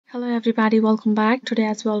Hello everybody, welcome back. Today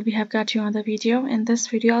as well we have got you another video. In this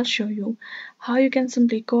video I'll show you how you can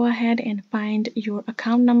simply go ahead and find your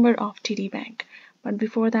account number of TD Bank. But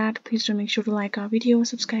before that, please do make sure to like our video,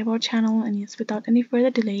 subscribe our channel, and yes, without any further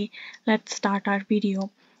delay, let's start our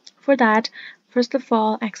video. For that, first of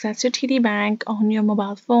all, access your TD Bank on your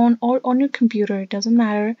mobile phone or on your computer, it doesn't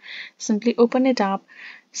matter. Simply open it up.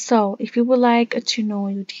 So, if you would like to know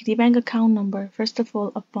your TD Bank account number, first of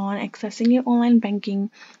all, upon accessing your online banking,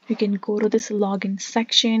 you can go to this login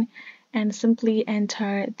section and simply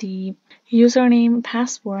enter the username,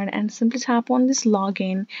 password, and simply tap on this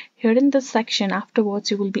login. Here in this section,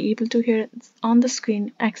 afterwards, you will be able to hear on the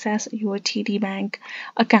screen access your TD Bank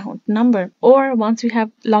account number. Or once you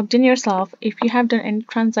have logged in yourself, if you have done any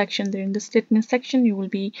transaction during the statement section, you will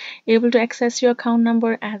be able to access your account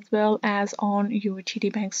number as well as on your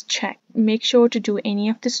TD Bank's check. Make sure to do any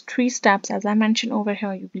of these three steps as I mentioned over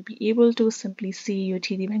here. You will be able to simply see your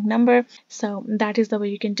TD Bank number. So that is the way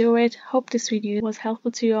you can do it. Hope this video was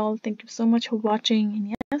helpful to you all. Thank you so much for watching,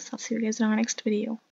 and yes, I'll see you guys in our next video.